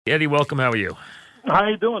Eddie, welcome. How are you? How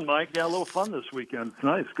you doing, Mike? Yeah, a little fun this weekend. It's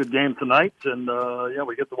nice. Good game tonight, and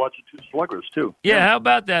we get to watch the two sluggers too. Yeah, how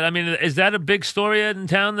about that? I mean, is that a big story in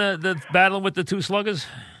town, the battle with the two sluggers?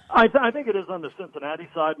 I think it is on the Cincinnati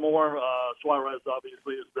side more. Suarez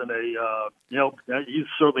obviously has been he's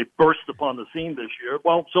certainly burst upon the scene this year.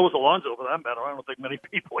 Well, so was Alonso for that matter. I don't think many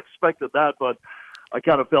people expected that, but I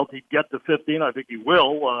kind of felt he'd get to 15. I think he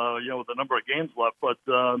will, with the number of games left. But,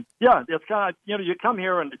 it's kind of, you come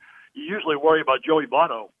here and you usually worry about Joey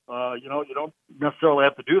Votto. You don't necessarily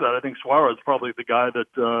have to do that. I think Suarez is probably the guy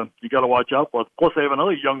that you got to watch out for. Plus, they have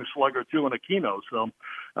another young slugger, too, in Aquino. So,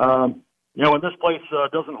 and this place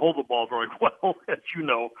doesn't hold the ball very well, as you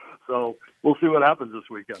know. So we'll see what happens this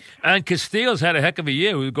weekend. And Castillo's had a heck of a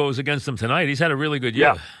year. Who goes against him tonight? He's had a really good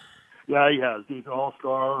year. Yeah, he has. He's an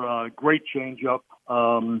all-star. Great changeup.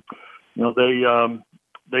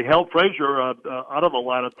 They held Frazier out of the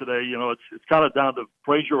lineup today. It's kind of down to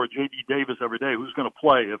Frazier or J.D. Davis every day. Who's going to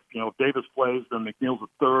play? If Davis plays, then McNeil's at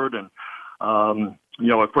third, and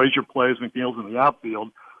if Frazier plays, McNeil's in the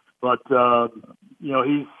outfield. But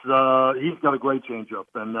he's got a great changeup,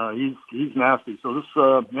 and he's nasty. So this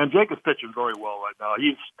Jake is pitching very well right now.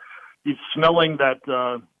 He's smelling that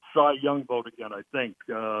Cy Young boat again. I think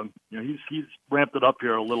he's ramped it up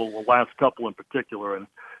here a little. The last couple in particular, and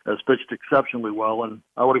has pitched exceptionally well. And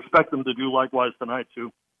I would expect him to do likewise tonight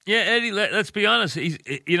too. Yeah, Eddie, let's be honest.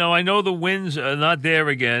 I know the wins are not there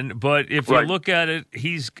again, but if you look at it,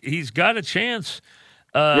 he's got a chance.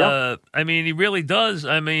 I mean, he really does.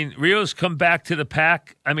 I mean, Rio's come back to the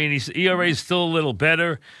pack. I mean, his ERA is still a little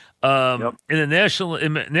better. In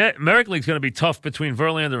the American League's going to be tough between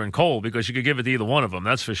Verlander and Cole because you could give it to either one of them.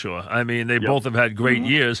 That's for sure. I mean, they both have had great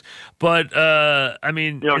years, but Scherzer's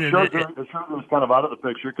kind of out of the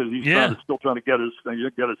picture because he's still trying to get his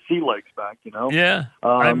sea legs back. Yeah.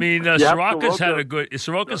 I mean, Soroka's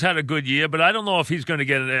had a good year, but I don't know if he's going to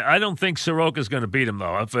get it. I don't think Soroka's going to beat him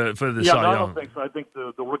though for the Cy Young. I don't think so. I think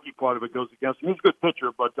the rookie part of it goes against him. He's a good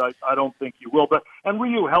pitcher, but I don't think he will. And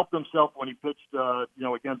Ryu helped himself when he pitched,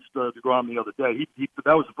 against DeGrom the other day.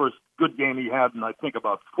 That was the first good game he had in I think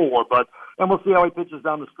about 4. And we'll see how he pitches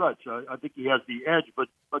down the stretch. I think he has the edge, but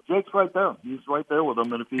Jake's right there. He's right there with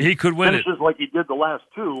him, and if he could win finishes like he did the last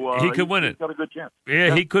 2, he could win it. He's got a good chance.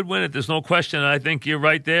 Yeah, he could win it. There's no question. I think you're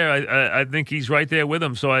right there. I think he's right there with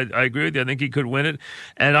him. So I agree with you. I think he could win it.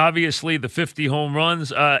 And obviously the 50 home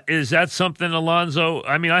runs. Is that something, Alonso?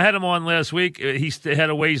 I mean, I had him on last week. He had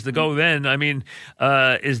a ways to go then. I mean,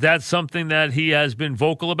 is that something that he has been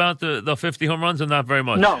vocal about? The 50 home runs, or not very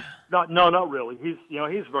much? No, not really. He's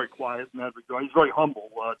very quiet in that regard. He's very humble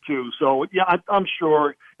too. So I'm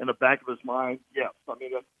sure in the back of his mind, yes. I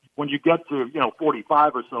mean, when you get to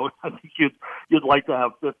 45 or so, I think you'd like to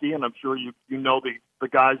have 50, and I'm sure the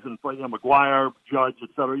guys in McGuire, Judge, et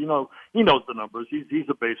cetera. He knows the numbers. He's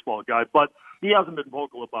a baseball guy, but he hasn't been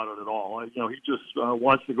vocal about it at all. He just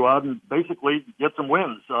wants to go out and basically get some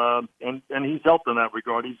wins, and he's helped in that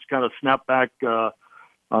regard. He's kind of snapped back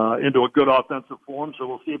into a good offensive form, so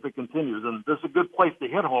we'll see if it continues. And this is a good place to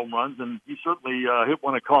hit home runs, and he certainly hit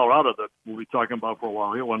one in Colorado that we'll be talking about for a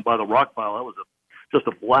while. He hit one by the rock pile. That was just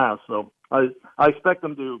a blast. So I expect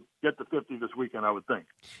him to get to 50 this weekend, I would think.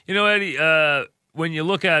 Eddie, when you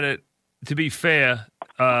look at it, to be fair,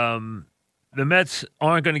 the Mets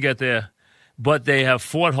aren't going to get there, but they have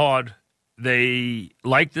fought hard. They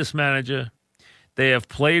like this manager. They have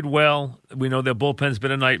played well. We know their bullpen's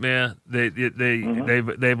been a nightmare.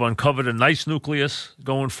 They've uncovered a nice nucleus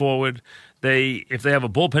going forward. If they have a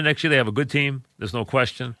bullpen next year, they have a good team. There's no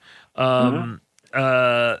question. The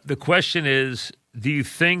question is, do you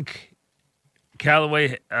think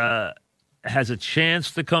Callaway has a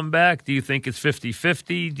chance to come back? Do you think it's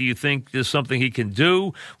 50-50? Do you think there's something he can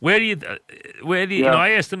do? Where do you I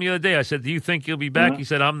asked him the other day, I said, do you think he'll be back? He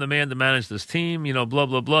said, I'm the man to manage this team, blah,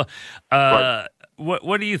 blah, blah. Right.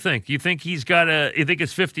 What do you think? You think you think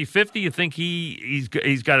it's 50-50? You think he's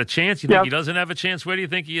got a chance? You think he doesn't have a chance? Where do you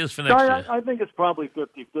think he is for next year? I think it's probably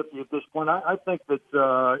 50-50 at this point. I think that,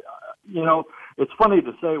 it's funny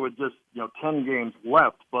to say with just, 10 games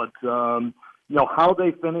left, but, how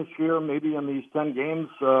they finish here, maybe in these 10 games,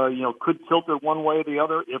 could tilt it one way or the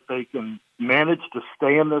other if they can manage to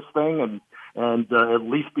stay in this thing and at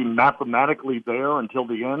least be mathematically there until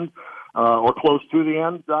the end. Or close to the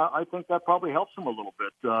end, I think that probably helps them a little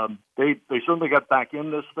bit. They certainly got back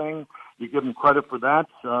in this thing. You give them credit for that.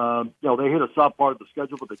 They hit a soft part of the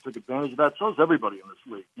schedule, but they took advantage of that. So does everybody in this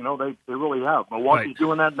league. They really have. Milwaukee's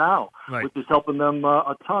doing that now, which is helping them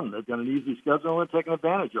a ton. They've got an easy schedule and they're taking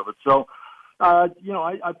advantage of it. So,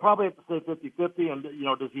 I probably have to say 50-50. And,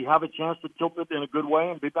 does he have a chance to tilt it in a good way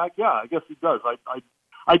and be back? Yeah, I guess he does.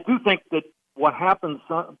 I do think that what happens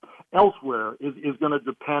elsewhere is going to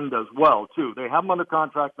depend as well, too. They have him under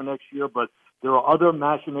contract for next year, but there are other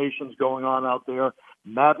machinations going on out there.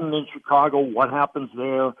 Madden in Chicago, what happens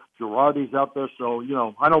there? Girardi's out there. So,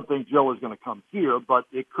 I don't think Joe is going to come here, but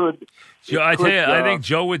it could. I think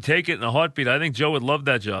Joe would take it in a heartbeat. I think Joe would love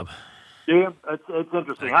that job. Yeah, it's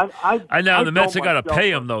interesting. I know the Mets have got to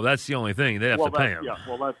pay him, though. That's the only thing. They have to pay him. Yeah,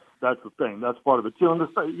 well, that's the thing. That's part of it, too. And the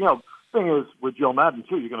thing is, with Joe Madden,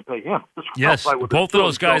 too, you're going to pay him. Yes, both of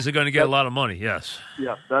those guys are going to get a lot of money, yes.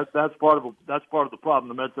 Yeah, that's part of the problem.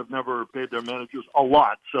 The Mets have never paid their managers a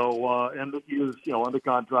lot. So, and he is, under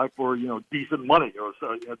contract for, decent money, or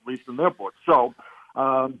so, at least in their books. So,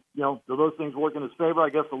 do those things work in his favor? I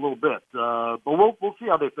guess a little bit. But we'll see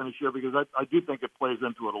how they finish here, because I do think it plays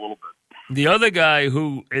into it a little bit. The other guy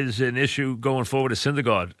who is an issue going forward is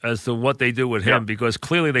Syndergaard, as to what they do with him, because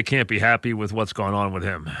clearly they can't be happy with what's going on with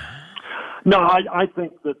him. No, I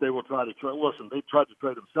think that they will try to trade. Listen, they tried to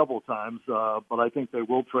trade him several times, but I think they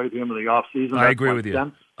will trade him in the offseason. I agree with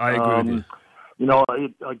you. I agree with you.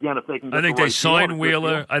 Again, if they can, I think they sign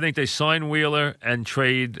Wheeler. I think they sign Wheeler and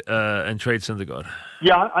trade Syndergaard.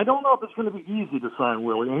 Yeah, I don't know if it's going to be easy to sign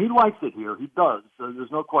Wheeler. And he likes it here. He does. There's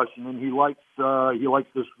no question, and he likes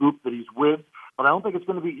this group that he's with. But I don't think it's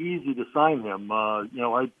going to be easy to sign him.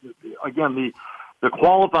 The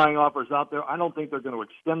qualifying offers out there, I don't think they're going to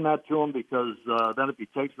extend that to him, because then if he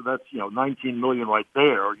takes it, that's $19 million right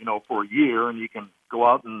there, for a year, and he can go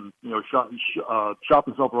out and shop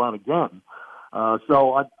himself around again.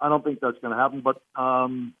 So I don't think that's going to happen, but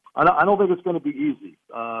I don't think it's going to be easy.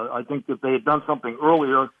 I think that they had done something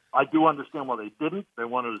earlier. I do understand why they didn't. They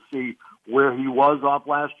wanted to see where he was off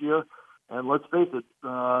last year. And let's face it,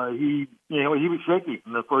 he was shaky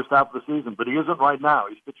in the first half of the season, but he isn't right now.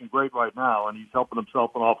 He's pitching great right now, and he's helping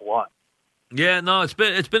himself an awful lot. Yeah, no, it's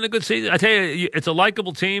been a good season. I tell you, it's a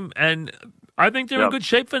likable team, and I think they're in good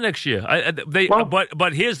shape for next year.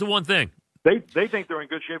 But here's the one thing. They think they're in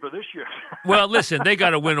good shape for this year. Well, listen, they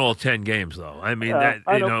got to win all 10 games, though. I mean,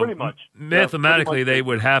 pretty much. Mathematically, they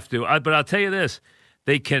would have to. But I'll tell you this: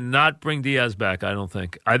 they cannot bring Diaz back. I don't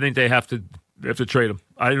think. I think they have to trade him.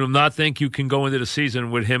 I do not think you can go into the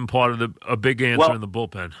season with him part of a big answer in the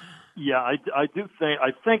bullpen. Yeah, I do think.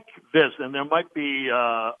 I think this, and there might be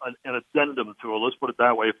an addendum to it. Let's put it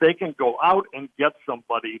that way. If they can go out and get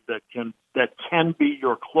somebody that can be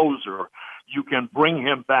your closer, you can bring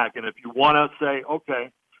him back. And if you want to say,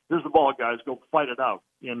 okay, here's the ball, guys, go fight it out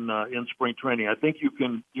in spring training, I think you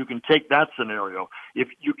can take that scenario. If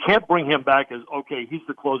you can't bring him back as, okay, he's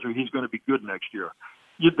the closer, he's going to be good next year.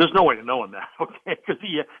 There's no way of knowing that, okay, because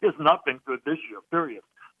he has not been good this year, period.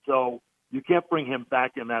 So you can't bring him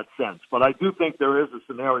back in that sense. But I do think there is a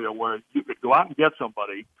scenario where you could go out and get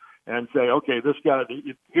somebody and say, okay, this guy,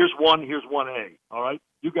 here's 1A, all right?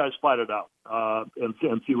 You guys fight it out and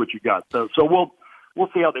see what you got. So we'll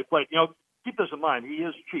see how they play. Keep this in mind. He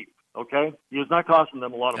is cheap, okay? He is not costing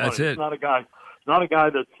them a lot of money. That's it. He's not a guy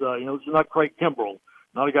that's, this is not Craig Kimbrell.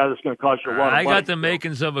 Not a guy that's going to cost you a lot of money. I got the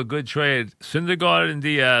makings of a good trade. Syndergaard and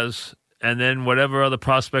Diaz, and then whatever other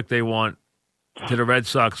prospect they want to the Red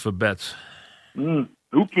Sox for Betts.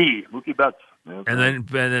 Mookie Betts. Yeah, and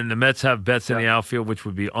then the Mets have Betts in the outfield, which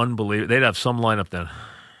would be unbelievable. They'd have some lineup then.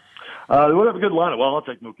 They would have a good lineup. Well, I'll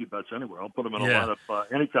take Mookie Betts anywhere. I'll put him in a lineup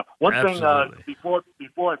anytime. One Absolutely. Thing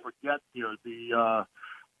before I forget here,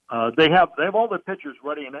 they have all their pitchers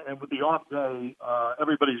ready, and with the off day,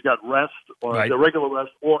 everybody's got rest, or the regular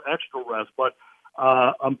rest, or extra rest. But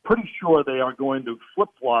I'm pretty sure they are going to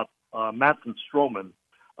flip-flop Matz and Stroman.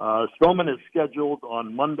 Stroman is scheduled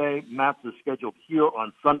on Monday. Matz is scheduled here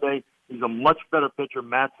on Sunday. He's a much better pitcher.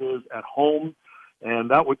 Matz is at home,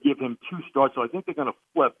 and that would give him 2 starts. So I think they're going to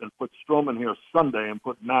flip and put Stroman here Sunday and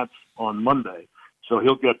put Matz on Monday. So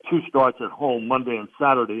he'll get 2 starts at home Monday and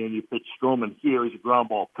Saturday, and you pitch Stroman here. He's a ground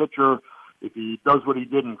ball pitcher. If he does what he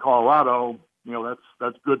did in Colorado,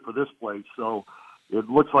 that's good for this place. So it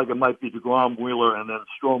looks like it might be DeGrom, Wheeler, and then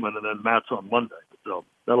Stroman, and then Matz on Monday. So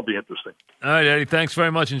that'll be interesting. All right, Eddie, thanks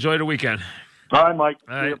very much. Enjoy the weekend. All right, Mike.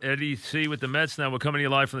 All right, Eddie C. with the Mets. Now we're coming to you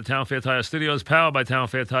live from the Town Fair Tire Studios, powered by Town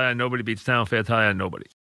Fair Tire. Nobody beats Town Fair Tire, nobody.